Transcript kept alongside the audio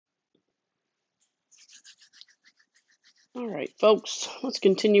All right, folks, let's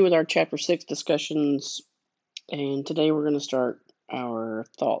continue with our Chapter 6 discussions. And today we're going to start our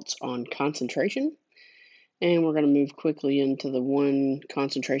thoughts on concentration. And we're going to move quickly into the one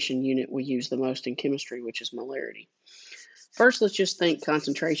concentration unit we use the most in chemistry, which is molarity. First, let's just think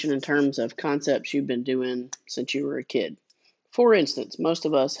concentration in terms of concepts you've been doing since you were a kid. For instance, most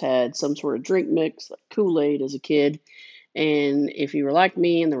of us had some sort of drink mix, like Kool-Aid as a kid. And if you were like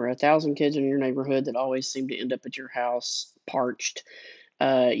me and there were 1,000 kids in your neighborhood that always seemed to end up at your house parched,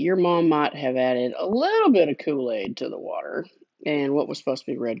 your mom might have added a little bit of Kool-Aid to the water. And what was supposed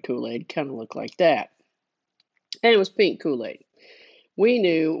to be red Kool-Aid kind of looked like that. And it was pink Kool-Aid. We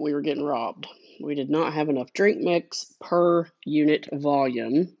knew we were getting robbed. We did not have enough drink mix per unit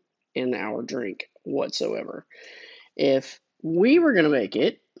volume in our drink whatsoever. If we were going to make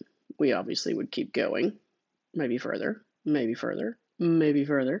it, we obviously would keep going, maybe further, maybe further, maybe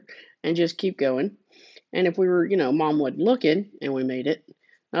further, and just keep going. And if we were, mom wasn't looking and we made it,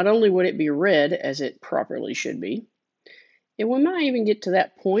 not only would it be red as it properly should be, and we might even get to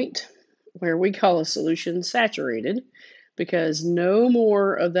that point where we call a solution saturated because no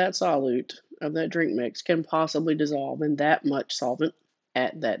more of that solute, of that drink mix, can possibly dissolve in that much solvent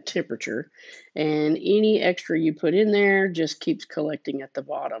at that temperature. And any extra you put in there just keeps collecting at the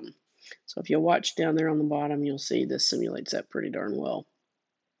bottom. So if you watch down there on the bottom, you'll see this simulates that pretty darn well.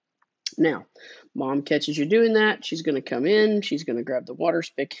 Now, mom catches you doing that. She's going to come in. She's going to grab the water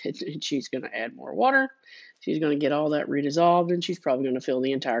spigot and she's going to add more water. She's going to get all that redissolved and she's probably going to fill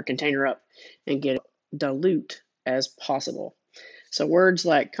the entire container up and get it dilute as possible. So words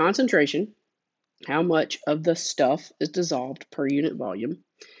like concentration, how much of the stuff is dissolved per unit volume.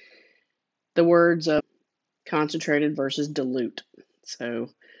 The words concentrated versus dilute. So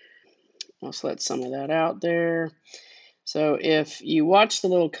let's let some of that out there. So if you watch the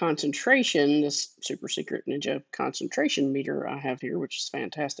little concentration, this super secret ninja concentration meter I have here, which is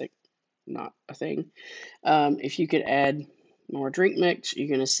fantastic, not a thing. If you could add more drink mix, you're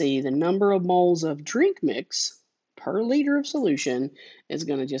going to see the number of moles of drink mix per liter of solution is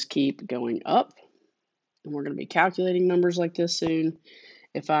going to just keep going up. And we're going to be calculating numbers like this soon.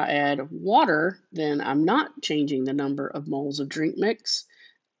 If I add water, then I'm not changing the number of moles of drink mix.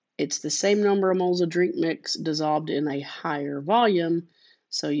 It's the same number of moles of drink mix dissolved in a higher volume,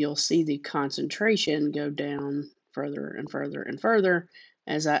 so you'll see the concentration go down further and further and further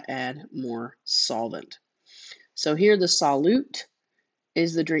as I add more solvent. So here the solute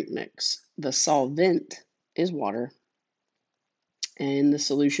is the drink mix, the solvent is water, and the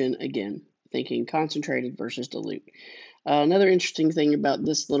solution, again, thinking concentrated versus dilute. Another interesting thing about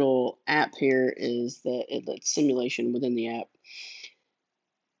this little app here is the simulation within the app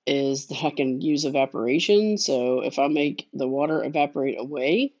is that I can use evaporation. So if I make the water evaporate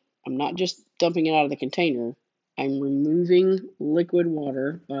away, I'm not just dumping it out of the container. I'm removing liquid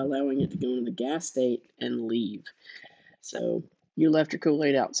water by allowing it to go into the gas state and leave. So you left your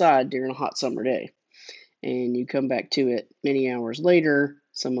Kool-Aid outside during a hot summer day, and you come back to it many hours later.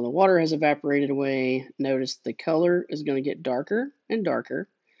 Some of the water has evaporated away. Notice the color is going to get darker and darker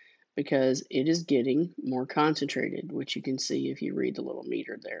because it is getting more concentrated, which you can see if you read the little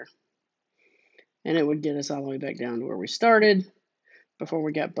meter there. And it would get us all the way back down to where we started before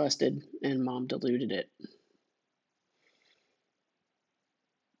we got busted and mom diluted it.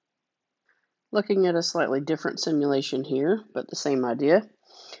 Looking at a slightly different simulation here, but the same idea.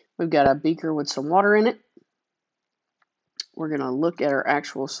 We've got a beaker with some water in it. We're going to look at our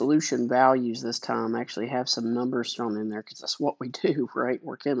actual solution values this time, actually have some numbers thrown in there because that's what we do, right?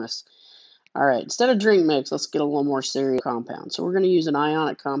 We're chemists. All right, instead of drink mix, let's get a little more serious compound. So we're going to use an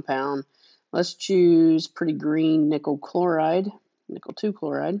ionic compound. Let's choose pretty green nickel chloride, nickel 2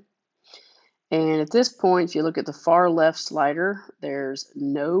 chloride. And at this point, if you look at the far left slider, there's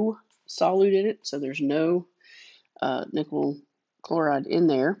no solute in it, so there's no nickel chloride in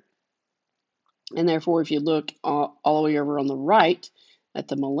there. And therefore, if you look all the way over on the right at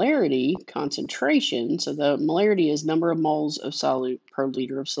the molarity concentration, so the molarity is number of moles of solute per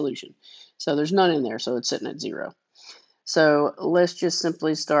liter of solution. So there's none in there, so it's sitting at 0. So let's just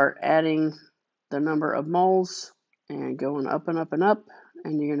simply start adding the number of moles and going up and up and up.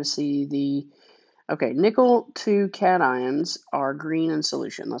 And you're going to see nickel 2 cations are green in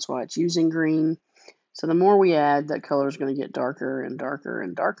solution. That's why it's using green. So the more we add, that color is going to get darker and darker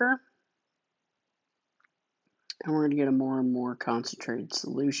and darker. And we're going to get a more and more concentrated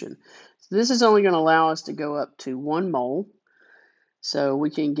solution. So this is only going to allow us to go up to 1 mole. So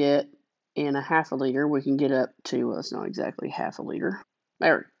we can get, in a half a liter, we can get up to, well, it's not exactly half a liter.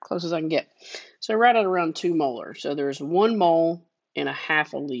 There, close as I can get. So right at around 2 molar. So there's 1 mole in a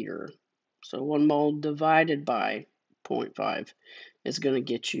half a liter. So 1 mole divided by 0.5 is going to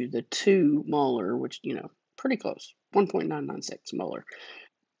get you the 2 molar, which, pretty close, 1.996 molar.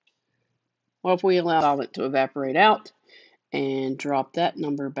 Well, if we allow solvent to evaporate out and drop that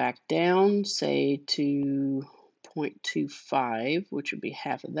number back down, say to 0.25, which would be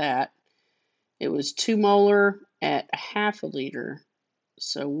half of that, it was 2 molar at a half a liter.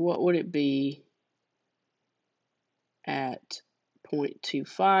 So what would it be at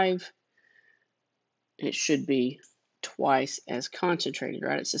 0.25? It should be twice as concentrated,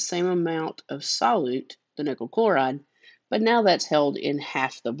 right? It's the same amount of solute, the nickel chloride, but now that's held in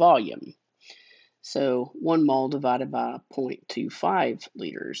half the volume. So 1 mole divided by 0.25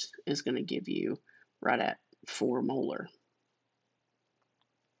 liters is going to give you right at 4 molar.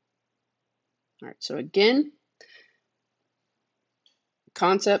 All right, so again,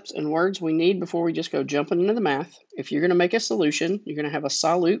 concepts and words we need before we just go jumping into the math. If you're going to make a solution, you're going to have a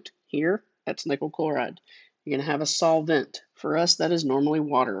solute here, that's nickel chloride. You're going to have a solvent. For us, that is normally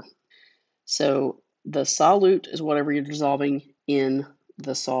water. So the solute is whatever you're dissolving in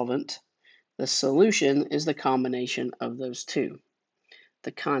the solvent. The solution is the combination of those two.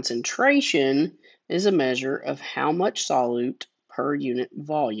 The concentration is a measure of how much solute per unit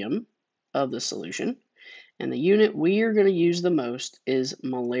volume of the solution. And the unit we are going to use the most is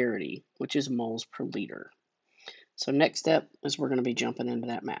molarity, which is moles per liter. So next step is we're going to be jumping into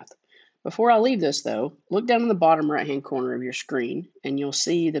that math. Before I leave this though, look down in the bottom right hand corner of your screen and you'll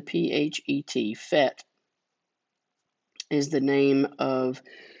see the PhET is the name of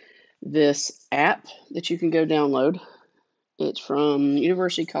this app that you can go download. It's from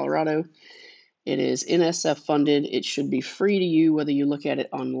University of Colorado. It is NSF funded. It should be free to you whether you look at it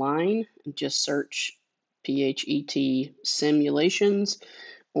online and just search PhET simulations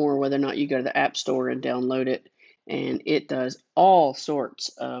or whether or not you go to the App Store and download it. And it does all sorts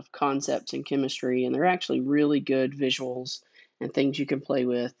of concepts in chemistry, and they're actually really good visuals and things you can play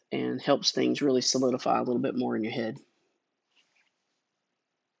with and helps things really solidify a little bit more in your head.